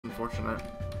unfortunate.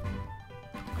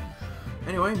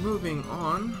 Anyway, moving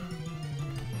on.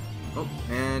 Oh,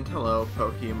 and hello,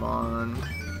 Pokemon.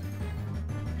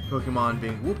 Pokemon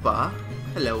being Woopa.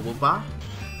 Hello, Woopa.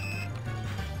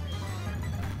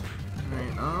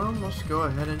 Alright, let's go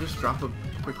ahead and just drop a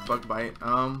quick bug bite.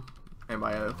 And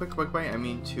by a quick bug bite, I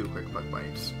mean 2 quick bug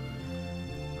bites.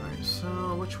 Alright,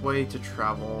 so which way to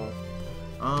travel?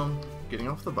 Getting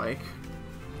off the bike.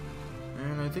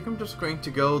 And I think I'm just going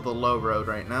to go the low road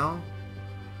right now.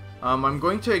 I'm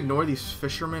going to ignore these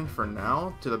fishermen for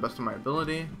now, to the best of my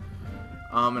ability.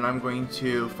 And I'm going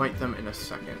to fight them in a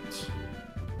second.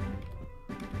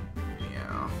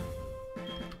 Yeah.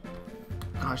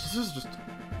 Gosh, this is just...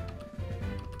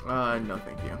 no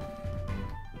thank you.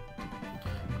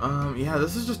 Yeah,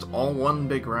 this is just all one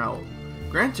big route.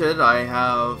 Granted, I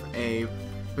have a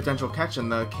potential catch in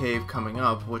the cave coming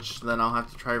up, which then I'll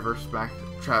have to traverse back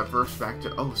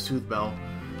to... Oh, Soothe Bell.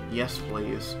 Yes,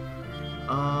 please.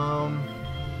 I'm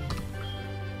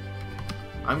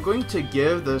going to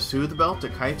give the Soothe Bell to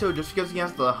Kaito just because he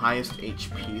has the highest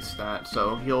HP stat,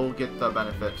 so he'll get the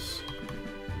benefits.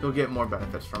 He'll get more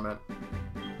benefits from it.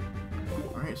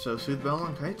 Alright, so Soothe Bell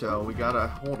on Kaito. We got a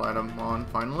hold item on,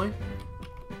 finally.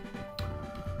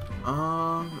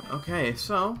 Okay,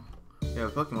 so we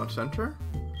have a Pokemon Center.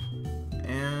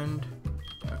 And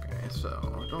okay, so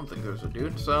I don't think there's a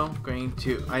dude, so I'm going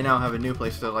to... I now have a new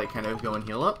place to, like, kind of go and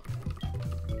heal up.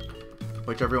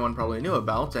 Which everyone probably knew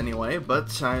about anyway,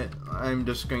 but I'm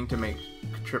just going to make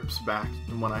trips back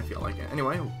when I feel like it.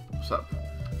 Anyway, what's up?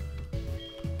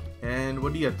 And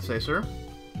what do you have to say, sir?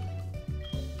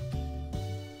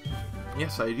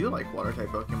 Yes, I do like water-type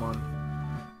Pokemon.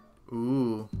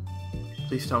 Ooh.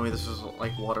 Please tell me this is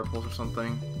like Water Pulse or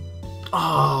something.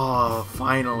 Oh,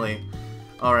 finally.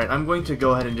 Alright, I'm going to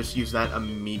go ahead and just use that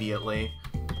immediately.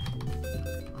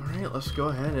 Alright, let's go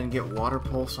ahead and get Water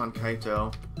Pulse on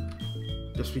Kaito.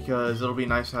 Just because it'll be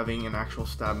nice having an actual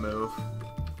stab move.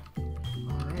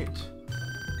 Alright.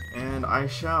 And I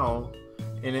shall,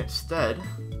 in its stead,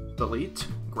 delete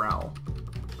Growl.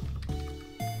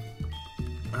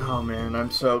 Oh man, I'm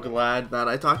so glad that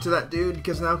I talked to that dude,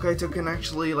 because now Kaito can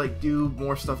actually, like, do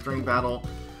more stuff during battle.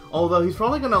 Although he's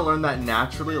probably gonna learn that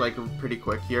naturally, like, pretty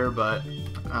quick here, but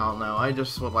I don't know, I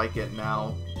just would like it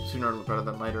now, sooner rather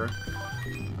than later.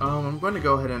 I'm going to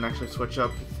go ahead and actually switch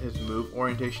up his move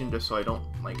orientation just so I don't,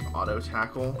 like,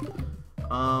 auto-tackle.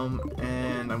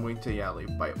 And I'm going to, yeah,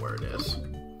 leave Bite where it is.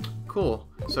 Cool.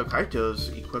 So Kaito's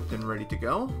equipped and ready to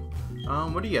go.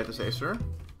 What do you have to say, sir?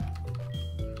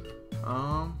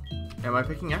 Am I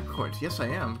picking Apricorns? Yes, I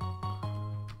am.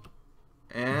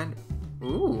 And,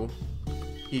 ooh,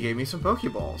 he gave me some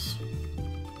Pokeballs.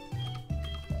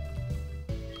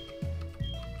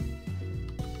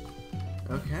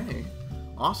 Okay,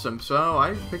 awesome. So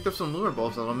I picked up some Lure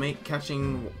Balls that'll make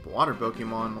catching water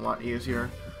Pokemon a lot easier.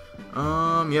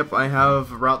 Yep, I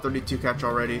have Route 32 catch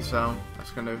already, so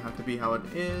that's gonna have to be how it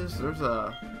is. There's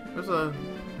a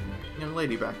young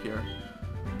lady back here.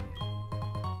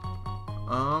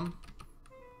 Oh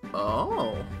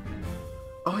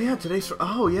yeah,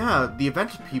 oh yeah, the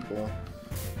event people.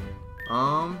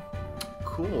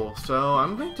 Cool. So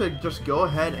I'm going to just go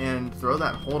ahead and throw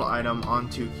that hold item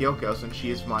onto Kyoko since she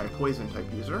is my poison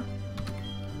type user.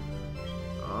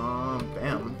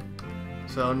 Bam.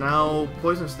 So now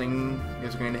Poison Sting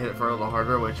is going to hit it for a little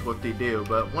harder, which whoop-de-doo,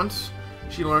 but once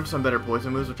she learns some better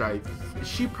poison moves, which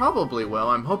she probably will,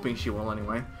 I'm hoping she will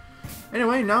anyway.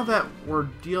 Anyway, now that we're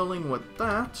dealing with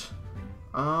that,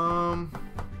 the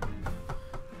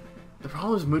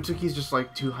problem is Mutsuki's just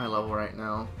like too high level right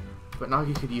now, but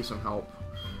Nagi could use some help.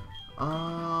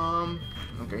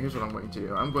 Okay, here's what I'm going to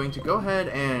do. I'm going to go ahead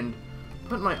and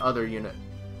put my other unit.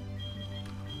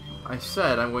 I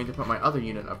said I'm going to put my other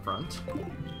unit up front.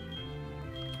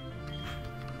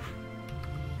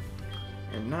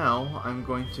 And now I'm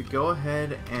going to go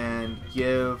ahead and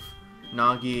give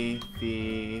Nagi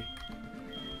the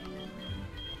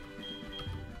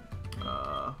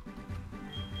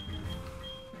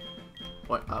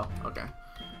what? Oh, okay. I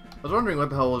was wondering what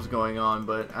the hell was going on,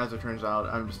 but as it turns out,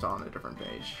 I'm just on a different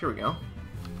page. Here we go.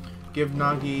 Give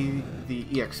Nagi the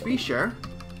EXP share,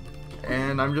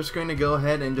 and I'm just going to go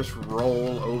ahead and just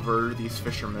roll over these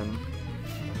fishermen,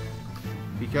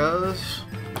 because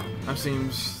that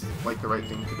seems like the right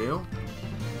thing to do.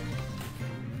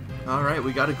 Alright,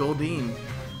 we got a Goldeen.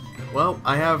 Well,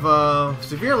 I have a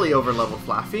severely overleveled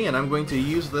Flaffy, and I'm going to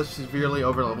use this severely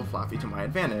overleveled Flaffy to my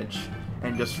advantage,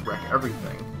 and just wreck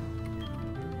everything.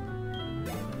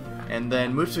 And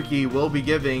then Mutsuki will be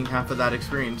giving half of that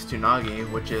experience to Nagi,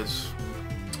 which is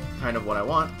kind of what I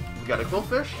want. We got a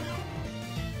Quillfish.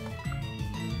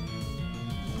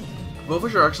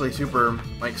 Goldfish are actually super,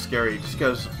 like, scary just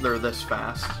because they're this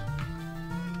fast.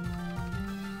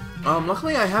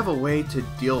 Luckily I have a way to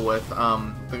deal with,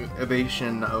 the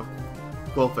evasion of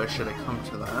Quillfish should it come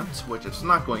to that, which it's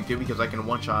not going to because I can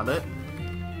one-shot it.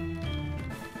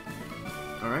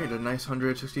 Alright, a nice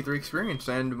 163 experience,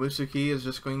 and Musuki is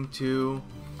just going to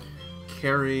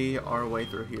carry our way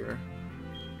through here.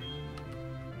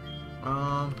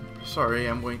 Sorry,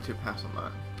 I'm going to pass on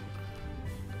that.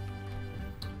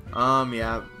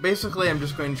 Yeah, basically I'm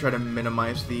just going to try to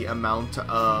minimize the amount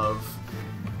of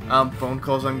phone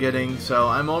calls I'm getting, so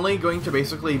I'm only going to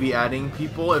basically be adding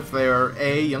people if they're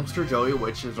A, Youngster Joey,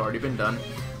 which has already been done,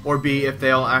 or B, if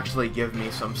they'll actually give me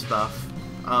some stuff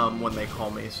when they call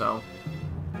me, so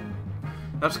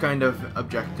that's kind of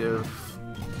objective.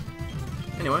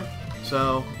 Anyway,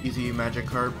 so easy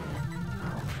Magikarp.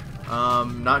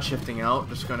 Not shifting out,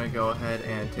 just gonna go ahead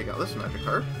and take out this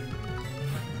Magikarp.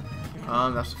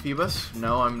 That's a Phoebus.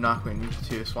 No, I'm not going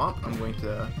to swap. I'm going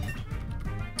to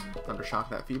Thundershock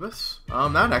that Phoebus.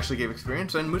 That actually gave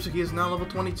experience, and Musuki is now level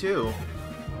 22.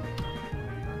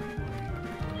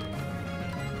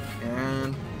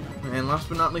 And last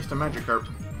but not least, a Magikarp.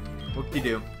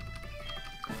 Whoop-de-doo.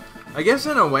 I guess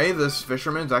in a way, this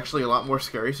Fisherman's actually a lot more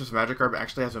scary since Magikarp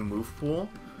actually has a move pool.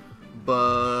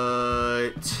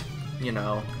 But, you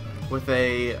know, with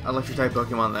a Electric-type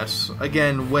Pokemon that's,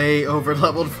 again, way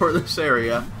over-leveled for this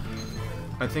area,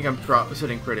 I think I'm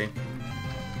sitting pretty.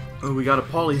 Oh, we got a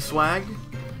Polyswag,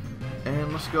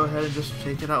 and let's go ahead and just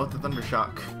take it out with the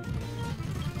Thundershock.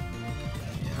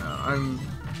 Yeah,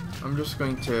 I'm just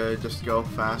going to just go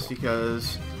fast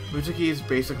because Musuki is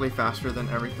basically faster than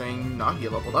everything.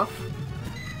 Nagi leveled up.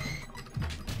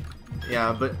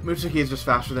 Yeah, but Musuki is just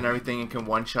faster than everything and can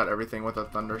one-shot everything with a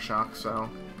Thundershock, so...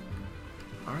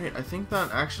 Alright, I think that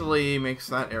actually makes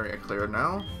that area clear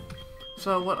now.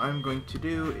 So what I'm going to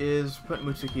do is put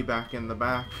Musuki back in the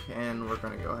back, and we're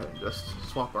going to go ahead and just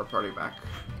swap our party back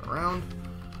around.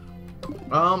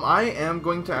 I am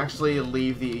going to actually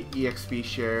leave the EXP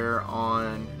share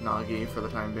on Nagi for the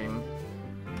time being.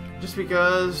 Just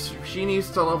because she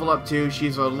needs to level up too.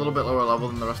 She's a little bit lower level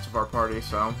than the rest of our party,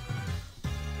 so...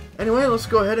 Anyway, let's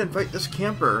go ahead and fight this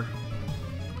camper.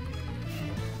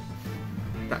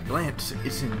 That glance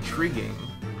is intriguing.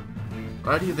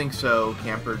 Why do you think so,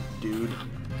 camper dude?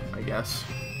 I guess.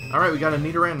 Alright, we got a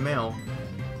Nidoran male.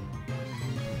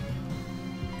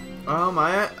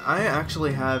 I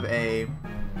actually have a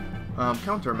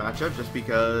counter matchup just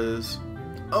because...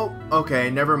 Oh, okay,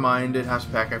 never mind, it has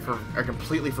Peck. I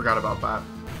completely forgot about that.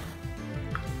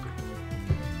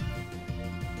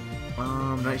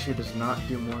 Nightshade does not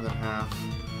do more than half.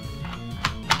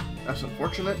 That's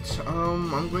unfortunate.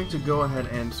 I'm going to go ahead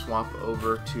and swap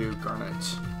over to Garnet,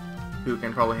 who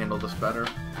can probably handle this better.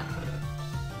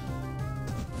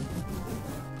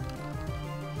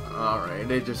 Alright,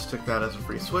 they just took that as a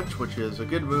free switch, which is a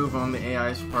good move on the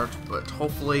AI's part, but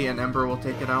hopefully an Ember will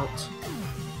take it out.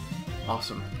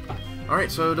 Awesome.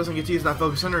 Alright, so it doesn't get to use that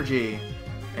focus energy.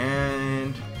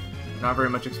 And not very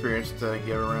much experience to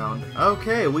get around.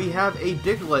 Okay, we have a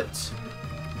Diglett.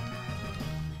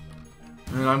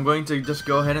 And I'm going to just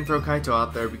go ahead and throw Kaito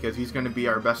out there because he's going to be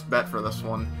our best bet for this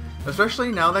one. Especially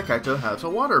now that Kaito has a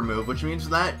water move, which means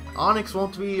that Onix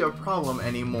won't be a problem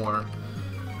anymore.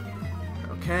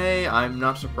 Okay, I'm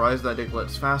not surprised that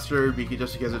Diglett's faster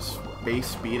just because its base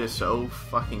speed is so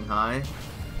fucking high.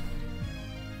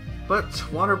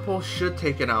 But Water Pulse should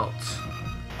take it out.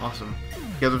 Awesome.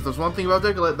 Because if there's one thing about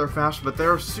Diglett, they're fast, but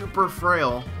they're super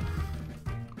frail.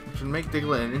 Which would make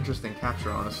Diglett an interesting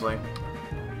capture, honestly.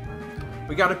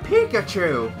 We got a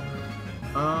Pikachu!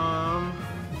 I'm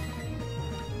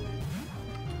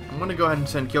gonna go ahead and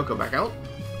send Kyoko back out.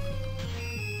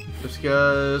 Just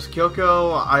because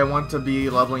Kyoko, I want to be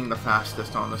leveling the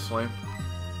fastest, honestly.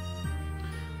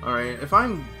 Alright, if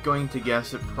I'm going to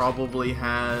guess, it probably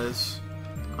has,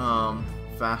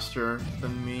 faster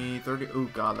than me. 30, oh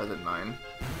god, that did 9.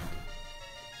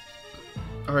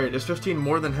 Alright, is 15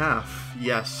 more than half?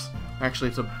 Yes. Actually,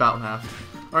 it's about half.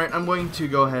 Alright, I'm going to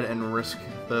go ahead and risk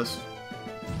this.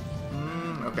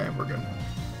 Okay, we're good.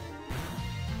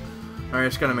 Alright,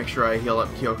 just gotta make sure I heal up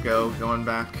Kyoko going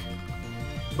back.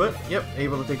 But, yep,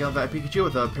 able to take out that Pikachu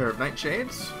with a pair of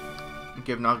Nightshades.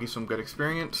 Give Nagi some good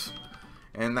experience.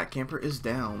 And that camper is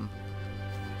down.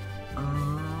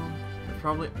 There's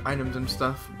probably items and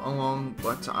stuff along,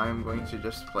 but I'm going to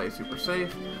just play super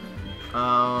safe.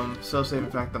 So safe in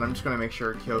fact that I'm just going to make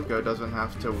sure Kyoko doesn't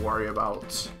have to worry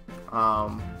about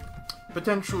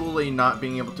potentially not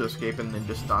being able to escape and then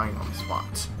just dying on the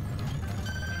spot.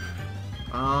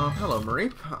 Hello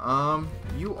Mareep.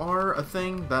 You are a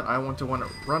thing that I want to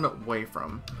run away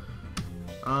from.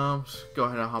 Let's go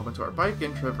ahead and hop onto our bike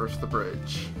and traverse the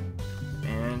bridge.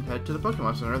 And head to the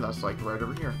Pokemon Center, that's like right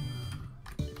over here.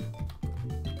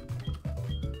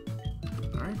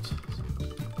 Alright.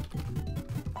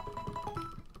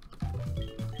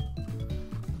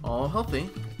 All healthy.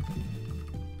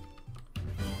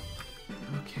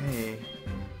 Okay.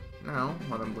 Now,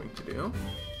 what I'm going to do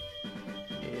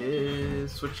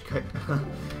is switch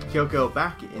Kyoko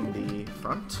back in the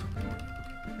front.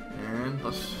 And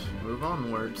let's move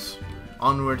onwards.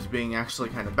 Onwards being actually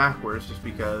kind of backwards, just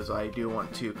because I do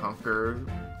want to conquer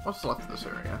what's left of this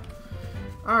area.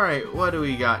 Alright, what do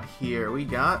we got here? We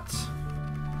got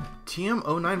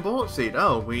TM09 Bullet Seed.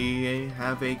 Oh, we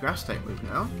have a grass type move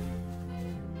now,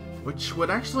 which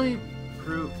would actually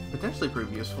potentially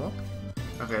prove useful.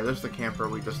 Okay, there's the camper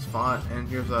we just fought, and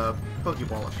here's a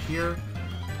Pokeball up here.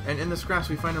 And in this grass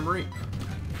we find a Mareep.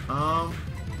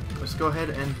 Let's go ahead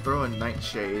and throw a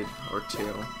Nightshade or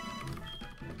two.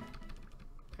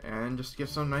 And just get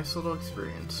some nice little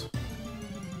experience.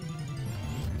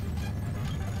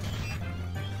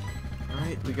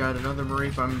 Alright, we got another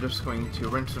Mareep. I'm just going to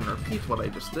rinse and repeat what I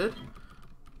just did.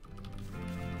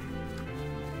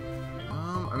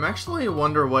 I'm actually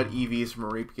wonder what EV's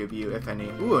Mareep give you, if any.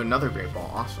 Ooh, another Great Ball.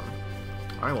 Awesome.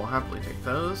 I will happily take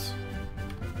those.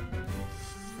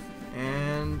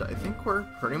 And I think we're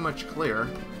pretty much clear.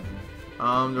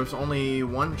 There's only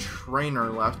one trainer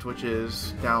left, which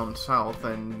is down south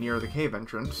and near the cave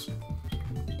entrance.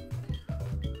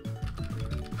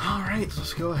 Alright,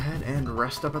 let's go ahead and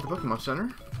rest up at the Pokemon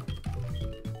Center.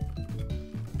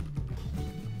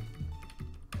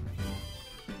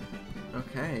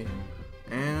 Okay.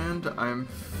 And I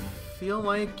feel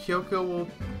like Kyoko will...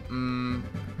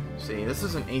 see, this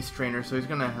is an ace trainer, so he's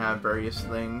gonna have various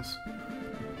things.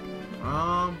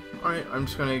 Alright, I'm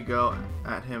just gonna go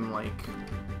at him, like,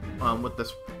 with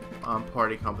this,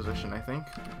 party composition, I think.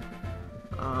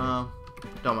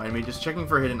 Don't mind me, just checking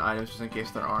for hidden items just in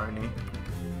case there are any.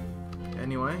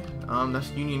 Anyway,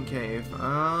 that's Union Cave.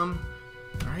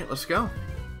 Alright, let's go.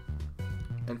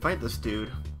 And fight this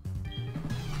dude.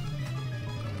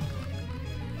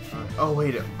 Oh,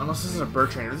 wait, unless this is a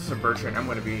bird trainer. If this is a bird trainer, I'm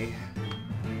gonna be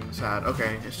sad.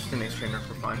 Okay, it's just an ace trainer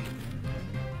for fun.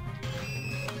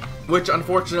 Which,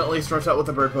 unfortunately, starts out with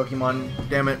a bird Pokemon.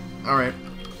 Damn it. Alright.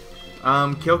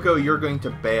 Kyoko, you're going to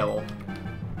bail.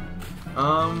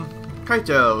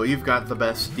 Kaito, you've got the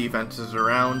best defenses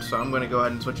around, so I'm going to go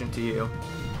ahead and switch into you.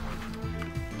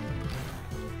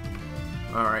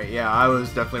 Alright, yeah, I was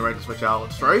definitely right to switch out.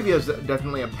 Staravia is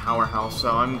definitely a powerhouse,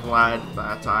 so I'm glad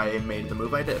that I made the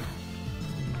move I did.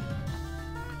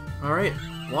 Alright,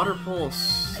 Water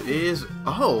Pulse is...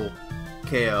 oh!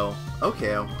 KO.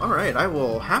 OKO. Alright, I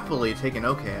will happily take an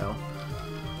OKO.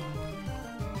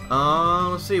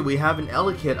 Let's see, we have an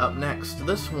Elekid up next.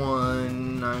 This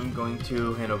one I'm going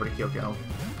to hand over to Kyoko.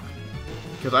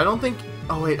 Because I don't think...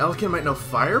 oh wait, Elekid might know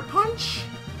Fire Punch?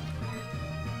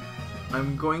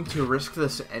 I'm going to risk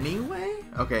this anyway?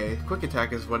 Okay, Quick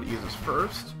Attack is what it uses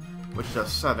first, which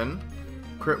does 7.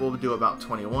 Crit will do about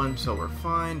 21, so we're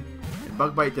fine. And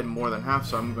Bug Bite did more than half,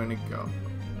 so I'm going to go...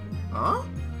 huh?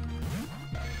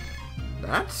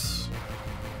 That's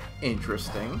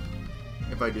interesting,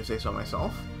 if I do say so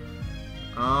myself.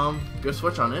 Good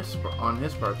switch on his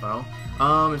part though.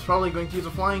 It's probably going to use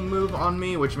a flying move on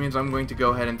me, which means I'm going to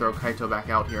go ahead and throw Kaito back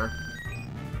out here.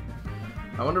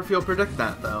 I wonder if he'll predict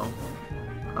that though.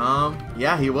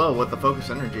 Yeah, he will with the focus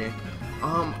energy.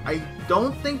 I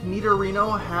don't think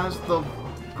Nidorino has the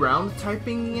ground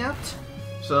typing yet,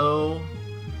 so...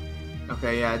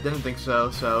 okay, yeah, I didn't think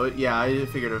so, so yeah, I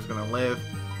figured it was gonna live.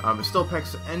 It still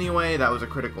pecks anyway. That was a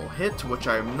critical hit, which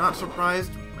I'm not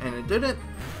surprised, and it didn't.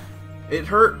 It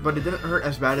hurt, but it didn't hurt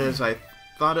as bad as I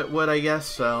thought it would, I guess,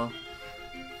 so...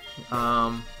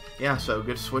 yeah, so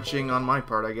good switching on my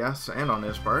part, I guess, and on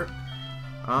his part.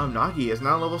 Nagi is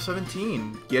now level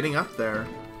 17, getting up there.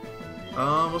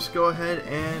 Let's go ahead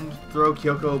and throw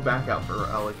Kyoko back out for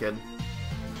Elekid.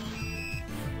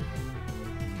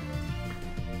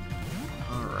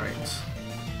 Alright.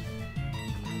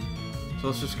 So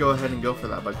let's just go ahead and go for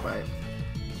that Bug Bite.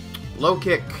 Low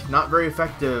Kick, not very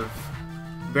effective.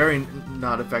 Very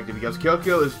not effective because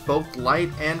Kyoko is both light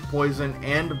and poison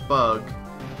and bug.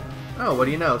 Oh, what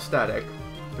do you know? Static.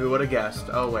 Who would have guessed?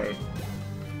 Oh, wait.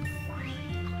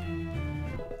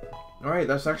 Alright,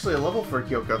 that's actually a level for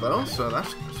Kyoko though, so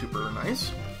that's super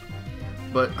nice.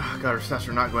 But, oh god, her stats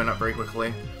are not going up very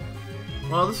quickly.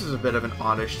 Well, this is a bit of an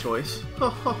oddish choice.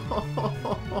 Oh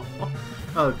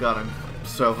god, I'm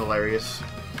so hilarious.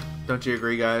 Don't you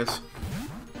agree, guys?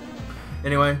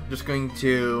 Anyway, just going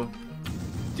to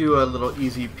do a little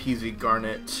easy peasy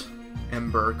Garnet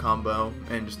Ember combo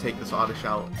and just take this Oddish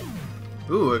out.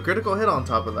 Ooh, a critical hit on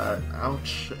top of that.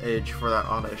 Ouch, edge for that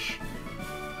Oddish.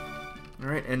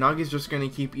 Alright, and Nagi's just going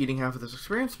to keep eating half of this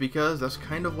experience because that's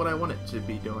kind of what I want it to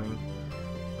be doing.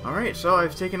 Alright, so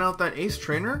I've taken out that Ace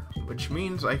Trainer, which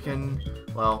means I can,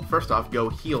 well, first off, go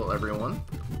heal everyone.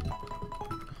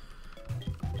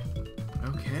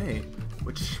 Okay,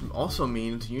 which also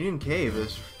means Union Cave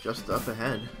is just up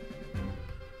ahead.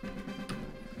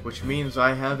 Which means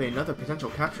I have another potential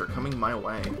capture coming my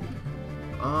way.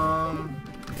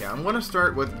 Yeah, I'm gonna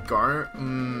start with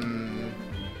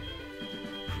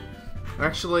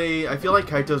Actually, I feel like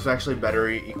Kaito's actually better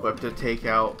equipped to take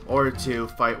out, or to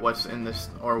fight what's in this,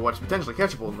 or what's potentially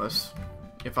catchable in this,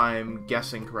 if I'm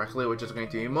guessing correctly, which is going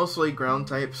to be mostly ground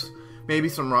types, maybe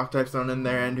some rock types thrown in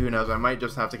there, and who knows, I might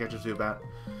just have to catch a Zubat.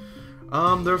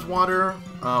 There's water.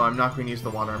 I'm not going to use the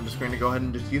water. I'm just going to go ahead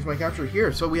and just use my capture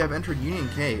here. So we have entered Union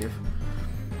Cave.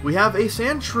 We have a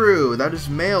Sandshrew. That is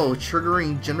male,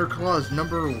 triggering Gender Clause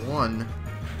number 1.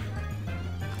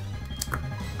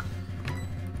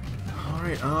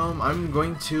 Alright, I'm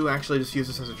going to actually just use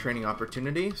this as a training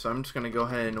opportunity. So I'm just going to go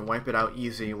ahead and wipe it out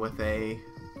easy with a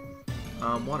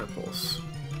Water Pulse.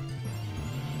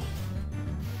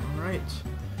 Alright.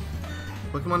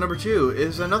 Pokemon number 2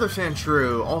 is another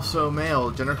Sandshrew, also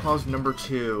male, Gender Clause number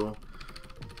 2.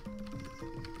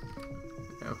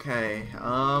 Okay,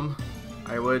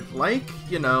 I would like,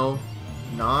 you know,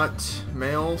 not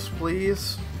males,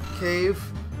 please. Cave,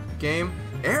 game,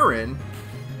 Aaron?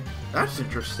 That's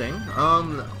interesting.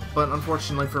 But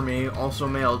unfortunately for me, also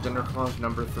male, Gender Clause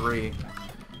number 3.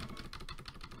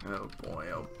 Oh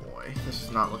boy, this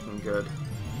is not looking good.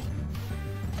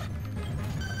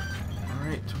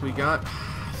 Alright, we got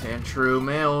Sandshrew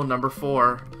male number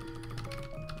 4.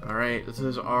 Alright, this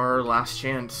is our last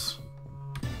chance.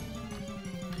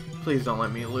 Please don't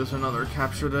let me lose another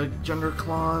capture to Gender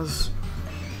Clause.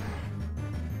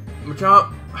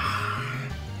 Machop.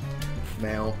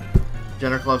 Male.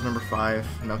 Gender Clause number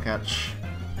 5. No catch.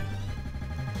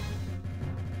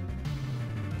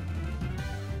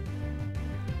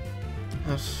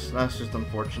 That's just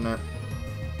unfortunate.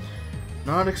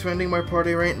 Not expanding my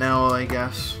party right now, I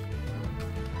guess.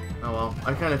 Oh well,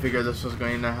 I kind of figured this was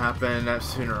going to happen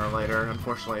sooner or later.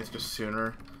 Unfortunately, it's just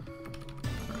sooner.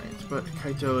 Alright, but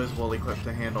Kaito is well equipped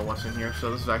to handle what's in here, so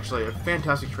this is actually a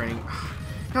fantastic training.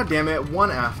 God damn it,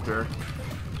 one after.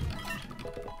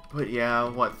 But yeah,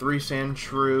 what, 3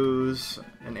 Sandshrews,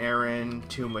 an Aaron,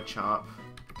 2 Machop.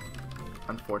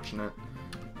 Unfortunate.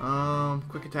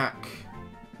 Quick attack.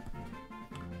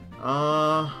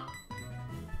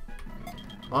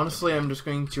 Honestly, I'm just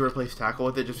going to replace Tackle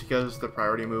with it just because the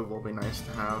priority move will be nice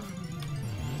to have.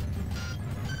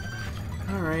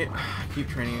 Alright, keep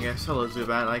training, I guess. Hello,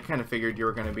 Zubat. I kind of figured you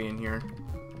were going to be in here.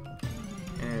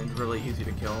 And really easy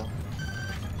to kill.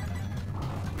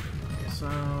 Okay, so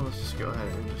let's just go ahead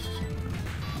and just...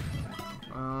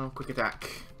 quick attack.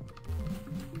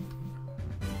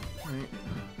 Alright.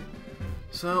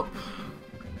 So...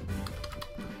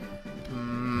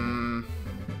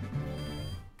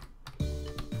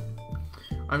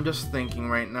 I'm just thinking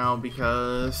right now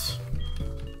because...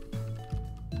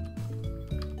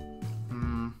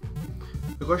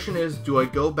 The question is, do I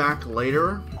go back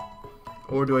later?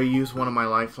 Or do I use one of my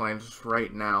lifelines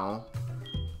right now?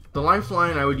 The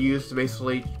lifeline I would use to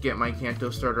basically get my Kanto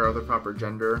starter of the proper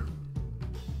gender.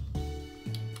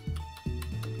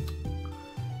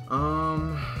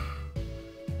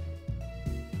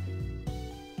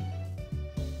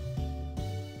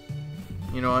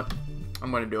 You know what?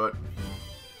 I'm gonna do it.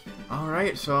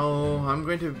 Alright, so I'm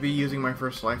going to be using my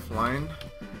first lifeline.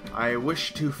 I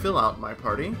wish to fill out my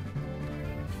party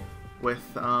with,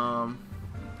 let's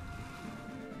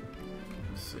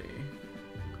see.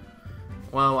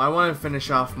 Well, I want to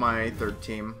finish off my third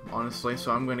team, honestly,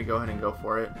 so I'm going to go ahead and go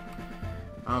for it.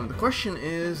 The question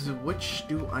is, which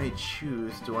do I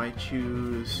choose? Do I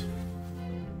choose...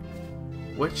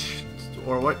 Which...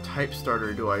 or what type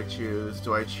starter do I choose?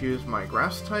 Do I choose my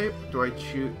grass type? Do I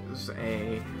choose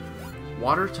a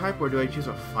water type, or do I choose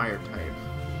a fire type?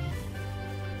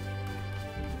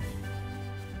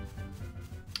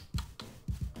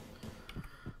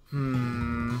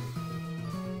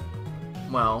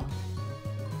 Well,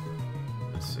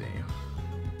 let's see.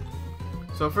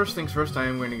 So first things first, I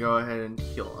am going to go ahead and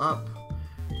heal up,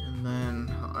 and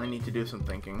then I need to do some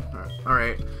thinking.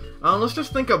 Alright, let's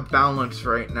just think of balance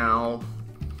right now.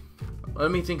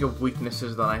 Let me think of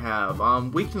weaknesses that I have.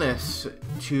 Weakness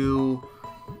to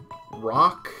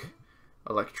rock,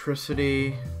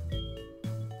 electricity,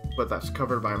 but that's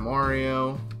covered by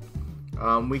Mario.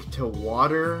 Weak to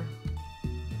water.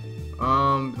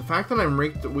 The fact that I'm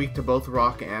weak to both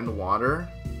rock and water,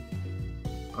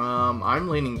 I'm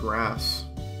leaning grass.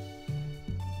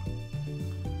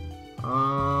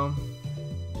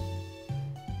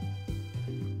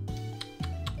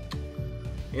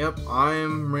 Yep,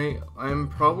 I'm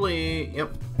probably,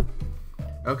 yep.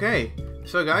 Okay,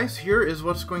 so guys, here is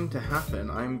what's going to happen.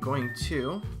 I'm going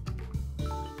to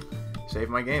save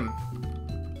my game.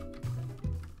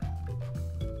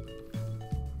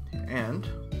 And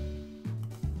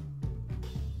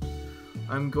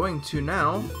I'm going to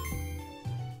now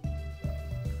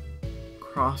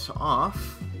cross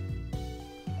off.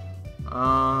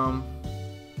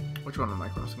 Which one am I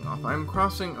crossing off? I'm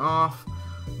crossing off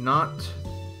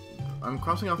I'm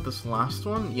crossing off this last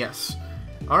one. Yes.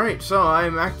 Alright, so I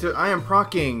am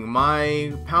proccing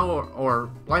my power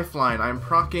or lifeline. I'm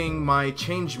proccing my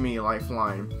change me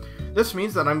lifeline. This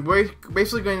means that I'm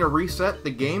basically going to reset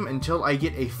the game until I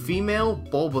get a female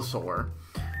Bulbasaur.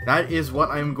 That is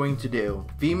what I'm going to do.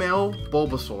 Female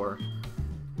Bulbasaur.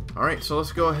 Alright, so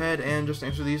let's go ahead and just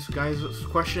answer these guys'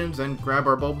 questions and grab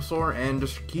our Bulbasaur and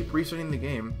just keep resetting the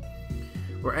game.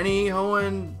 Were any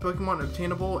Hoenn Pokemon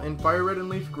obtainable in Fire Red and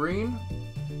Leaf Green?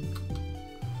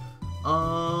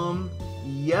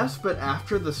 Yes, but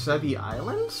after the Sevi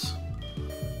Islands?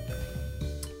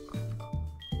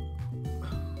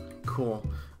 Cool.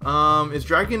 Is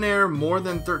Dragonair more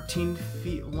than 13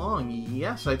 feet long?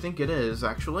 Yes, I think it is,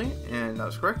 actually, and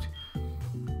that's correct.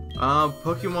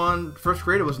 Pokemon first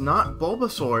created was not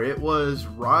Bulbasaur, it was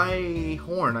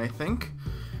Rhyhorn, I think.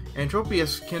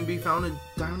 Antropius can be found in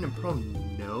Diamond and Pearl.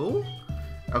 No?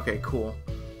 Okay, cool.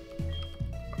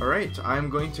 Alright, I'm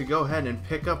going to go ahead and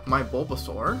pick up my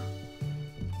Bulbasaur.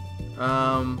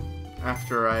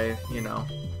 After I, you know,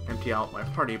 empty out my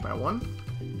party by one.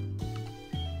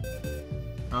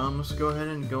 Let's go ahead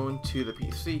and go into the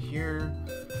PC here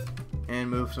and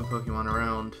move some Pokemon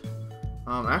around.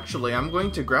 Actually, I'm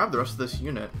going to grab the rest of this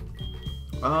unit.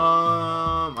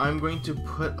 I'm going to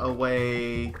put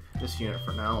away this unit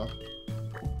for now.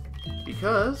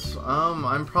 Because,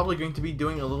 I'm probably going to be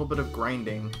doing a little bit of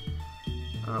grinding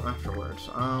afterwards.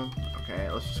 Okay,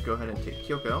 let's just go ahead and take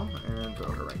Kyoko and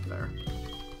throw her right there.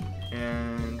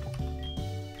 And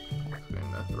I'm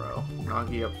gonna throw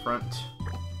Nagi up front.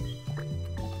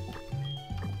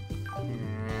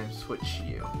 And switch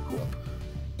you. Cool.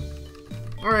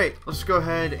 Alright, let's go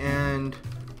ahead and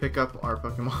pick up our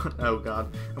Pokemon. Oh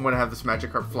god, I'm gonna have this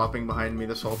Magikarp flopping behind me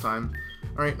this whole time.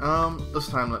 Alright, this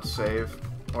time let's save.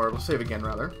 Or let's save again,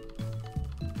 rather.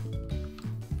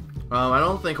 I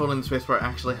don't think holding the spacebar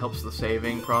actually helps the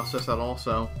saving process at all,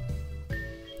 so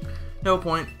no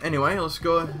point. Anyway, let's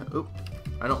go. Oop,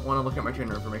 I don't want to look at my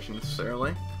trainer information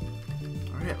necessarily.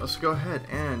 Alright, let's go ahead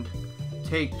and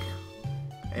take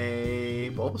a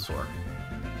Bulbasaur.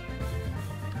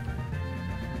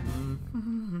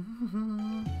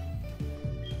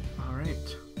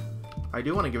 Alright. I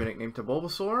do want to give a nickname to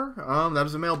Bulbasaur. That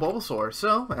is a male Bulbasaur.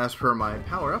 So, as per my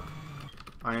power-up,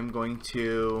 I am going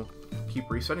to keep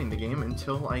resetting the game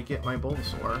until I get my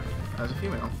Bulbasaur as a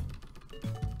female.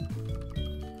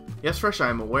 Yes, Fresh, I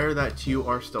am aware that you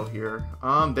are still here.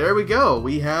 There we go.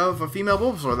 We have a female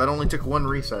Bulbasaur. That only took one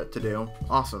reset to do.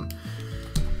 Awesome.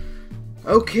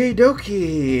 Okie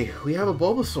dokie. We have a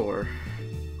Bulbasaur.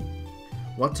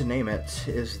 What to name it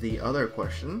is the other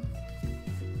question.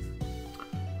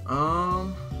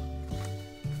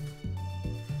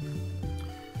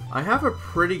 I have a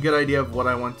pretty good idea of what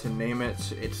I want to name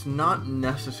it. It's not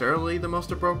necessarily the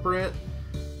most appropriate.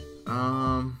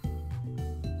 But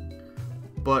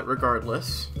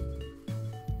regardless.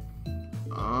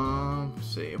 Let's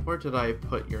see, where did I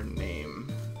put your name?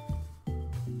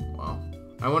 Well,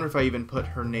 I wonder if I even put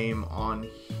her name on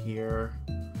here.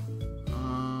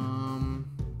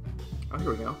 Oh,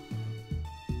 here we go.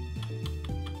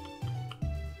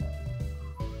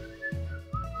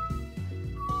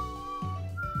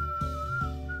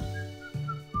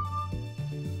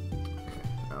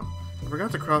 I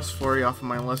forgot to cross Flurry off of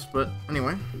my list, but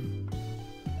anyway.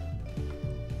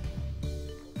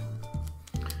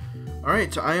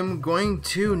 Alright, I am going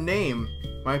to name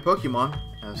my Pokemon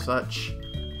as such.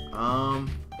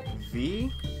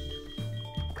 V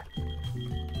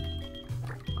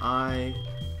I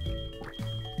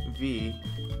V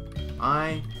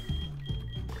I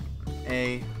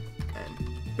A N.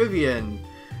 Vivian.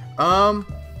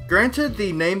 Granted,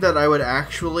 the name that I would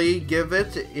actually give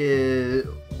it is,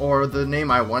 or the name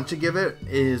I want to give it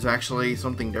is actually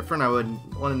something different. I would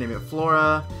want to name it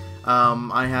Flora.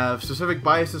 I have specific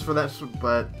biases for that,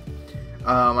 but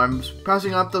I'm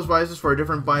passing up those biases for a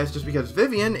different bias just because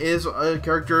Vivian is a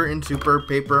character in Super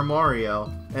Paper Mario.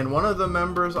 And one of the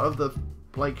members of the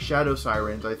like Shadow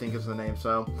Sirens, I think is the name.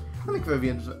 So I think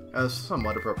Vivian's a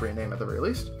somewhat appropriate name at the very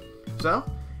least. So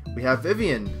we have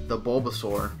Vivian, the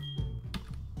Bulbasaur.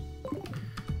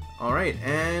 Alright,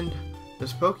 and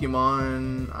this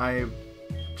Pokemon, I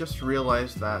just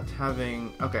realized that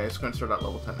having... Okay, it's going to start at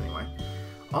level 10 anyway.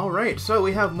 Alright, so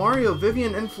we have Mario,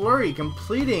 Vivian, and Flurry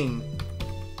completing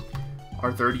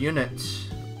our 3rd unit.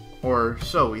 Or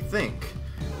so we think.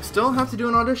 Still have to do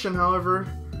an audition, however.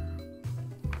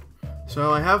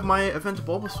 So I have my event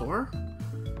Bulbasaur.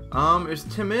 It's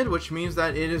timid, which means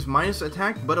that it is minus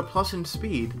attack, but a plus in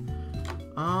speed.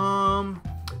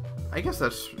 I guess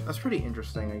that's pretty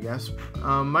interesting, I guess.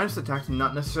 Minus attack is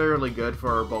not necessarily good for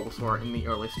our Bulbasaur in the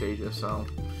early stages, so...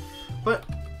 But,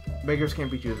 beggars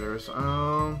can't be choosers.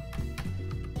 I'm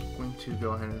going to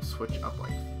go ahead and switch up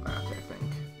like that, I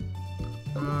think.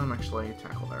 Actually,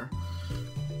 tackle there.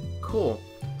 Cool.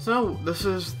 So, this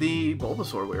is the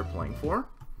Bulbasaur we are playing for.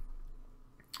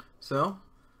 So,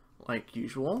 like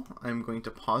usual, I'm going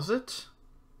to pause it.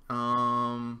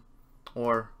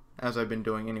 Or, as I've been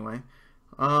doing anyway.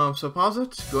 So pause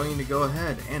it, going to go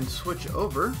ahead and switch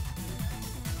over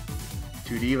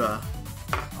to Diva.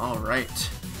 Alright.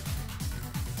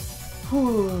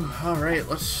 Alright,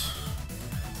 let's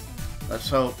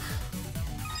hope.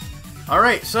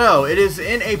 Alright, so it is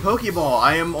in a Pokeball.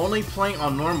 I am only playing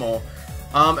on normal.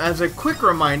 As a quick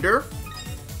reminder,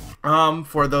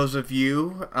 for those of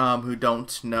you who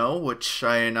don't know, which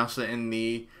I announced it in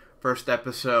the first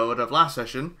episode of last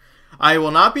session, I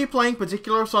will not be playing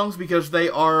particular songs because they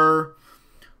are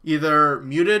either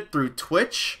muted through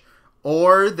Twitch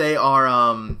or they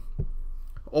are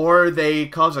or they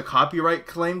cause a copyright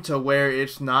claim to where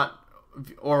it's not,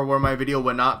 or where my video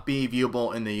would not be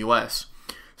viewable in the US.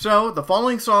 So the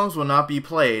following songs will not be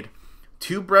played: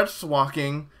 Two Breaths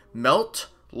Walking, Melt,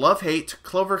 Love Hate,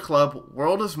 Clover Club,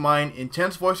 World Is Mine,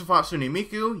 Intense Voice of Hatsune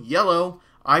Miku, Yellow,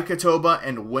 Aikatoba,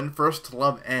 and When First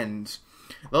Love Ends.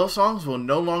 Those songs will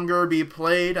no longer be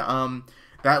played.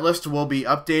 That list will be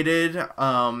updated,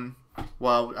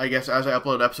 well, I guess as I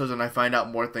upload episodes and I find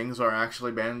out more things are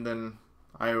actually banned than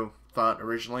I thought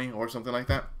originally, or something like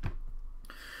that.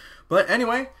 But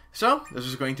anyway, so this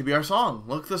is going to be our song,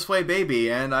 Look This Way Baby,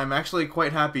 and I'm actually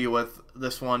quite happy with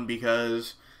this one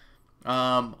because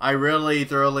I really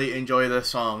thoroughly enjoy this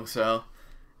song. So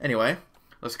anyway,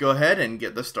 let's go ahead and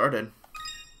get this started.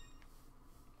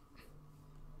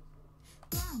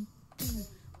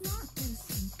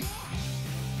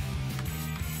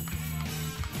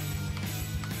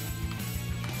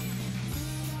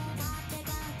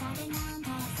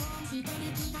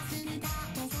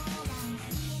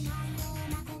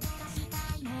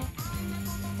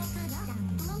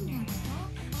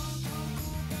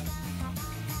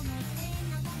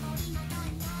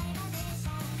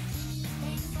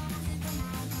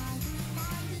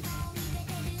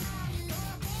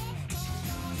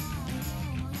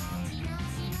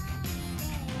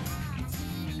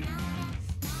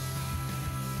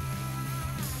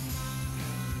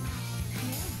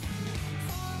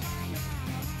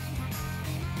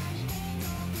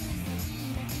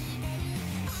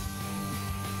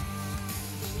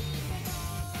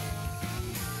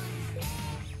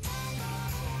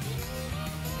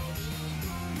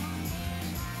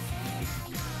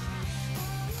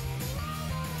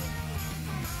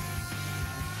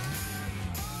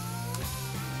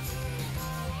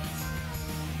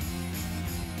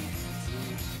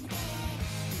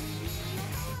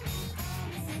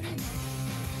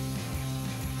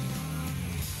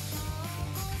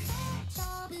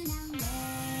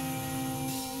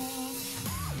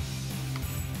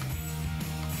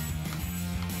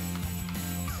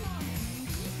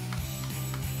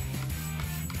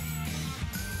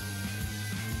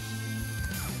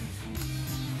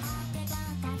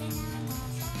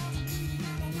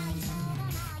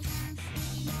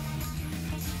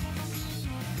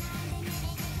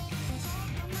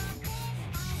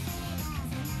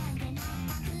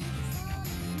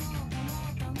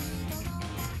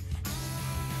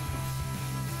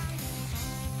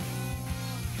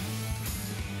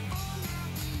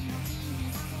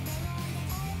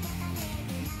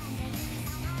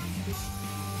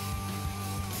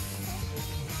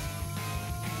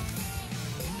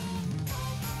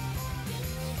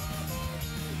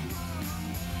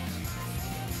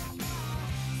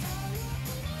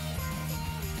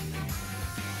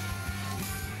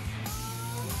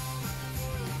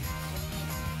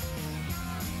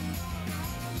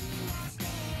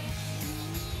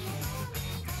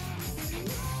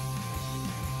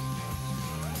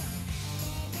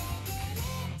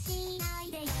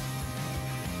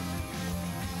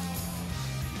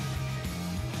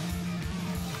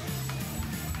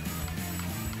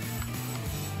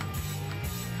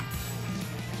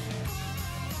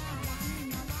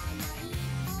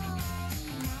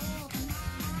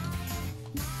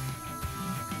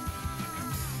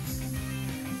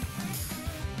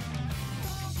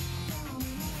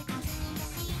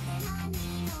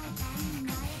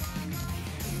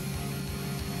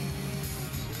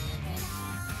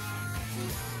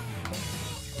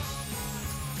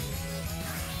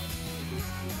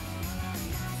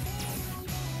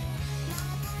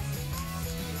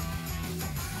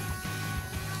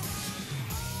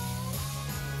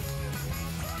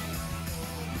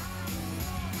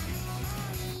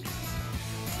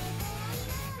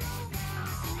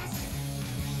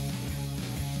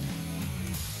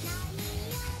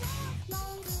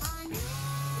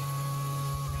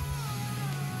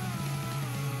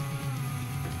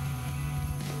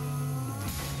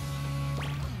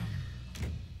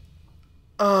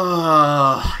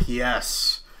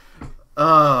 Yes.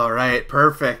 Alright,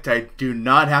 perfect. I do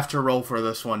not have to roll for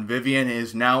this one. Vivian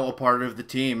is now a part of the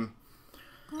team.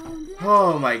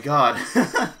 Oh my god.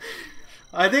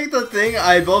 I think the thing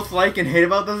I both like and hate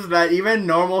about this is that even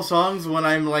normal songs, when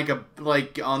I'm like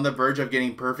on the verge of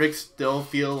getting perfect, still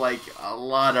feel like a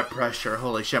lot of pressure.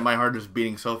 Holy shit, my heart is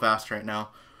beating so fast right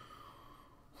now.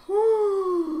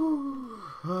 Whew.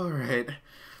 Alright.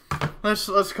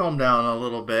 Let's calm down a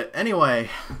little bit. Anyway,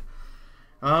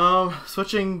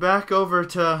 switching back over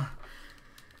to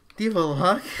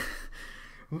Divalocke.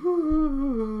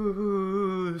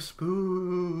 Ooh,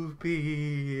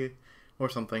 spoopy. Or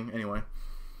something, anyway.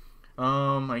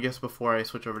 I guess before I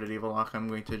switch over to Divalocke, I'm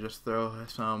going to just throw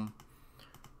some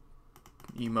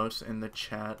emotes in the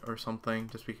chat or something,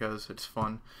 just because it's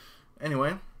fun.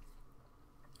 Anyway,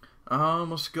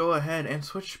 let's go ahead and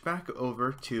switch back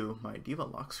over to my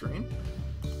Divalocke screen.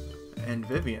 And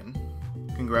Vivian,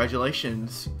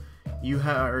 congratulations, you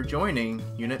are joining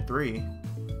Unit 3.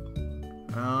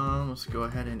 Let's go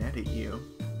ahead and edit you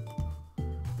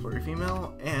for a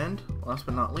female, and last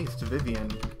but not least,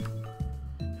 Vivian,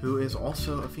 who is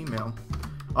also a female.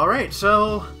 Alright,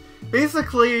 so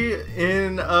basically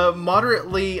in a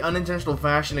moderately unintentional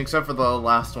fashion, except for the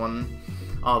last one,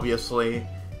 obviously,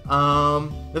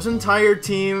 this entire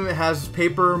team has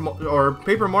Paper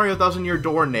Mario Thousand Year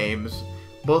Door names.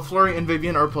 Both Flurry and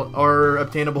Vivian are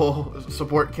obtainable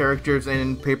support characters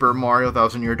in Paper Mario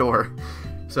Thousand Year Door.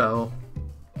 So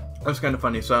that's kind of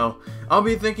funny. So I'll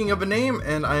be thinking of a name,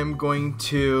 and I'm going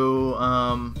to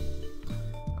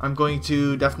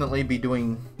definitely be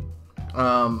doing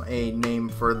a name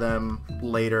for them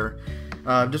later.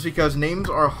 Just because names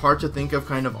are hard to think of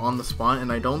kind of on the spot,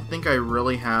 and I don't think I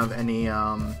really have any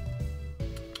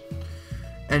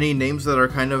names that are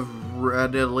kind of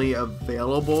readily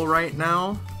available right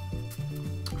now.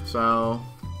 So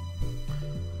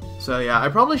yeah, I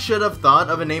probably should have thought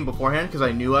of a name beforehand, because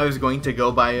I knew I was going to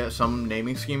go by some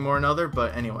naming scheme or another,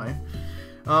 but anyway.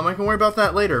 I can worry about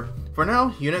that later. For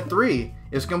now, Unit 3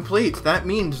 is complete. That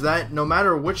means that no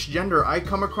matter which gender I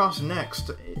come across next,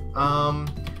 I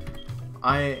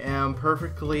am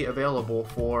perfectly available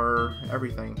for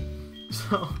everything.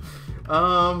 So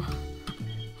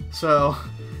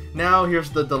now here's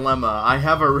the dilemma. I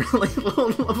have a really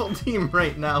low-level team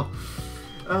right now.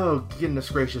 Oh, goodness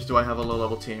gracious, do I have a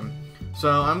low-level team. So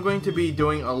I'm going to be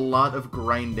doing a lot of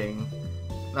grinding.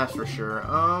 That's for sure.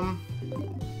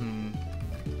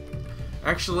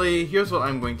 Actually, here's what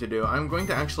I'm going to do. I'm going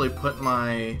to actually put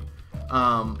my...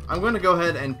 I'm going to go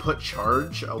ahead and put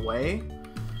Charge away.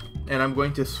 And I'm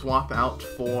going to swap out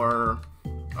for...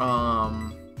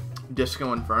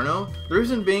 Disco Inferno. The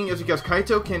reason being is because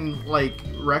Kaito can, like,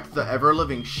 wreck the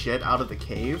ever-living shit out of the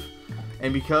cave.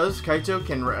 And because Kaito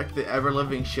can wreck the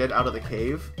ever-living shit out of the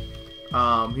cave,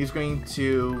 he's going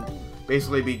to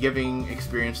basically be giving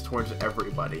experience towards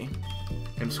everybody.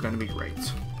 And it's going to be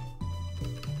great.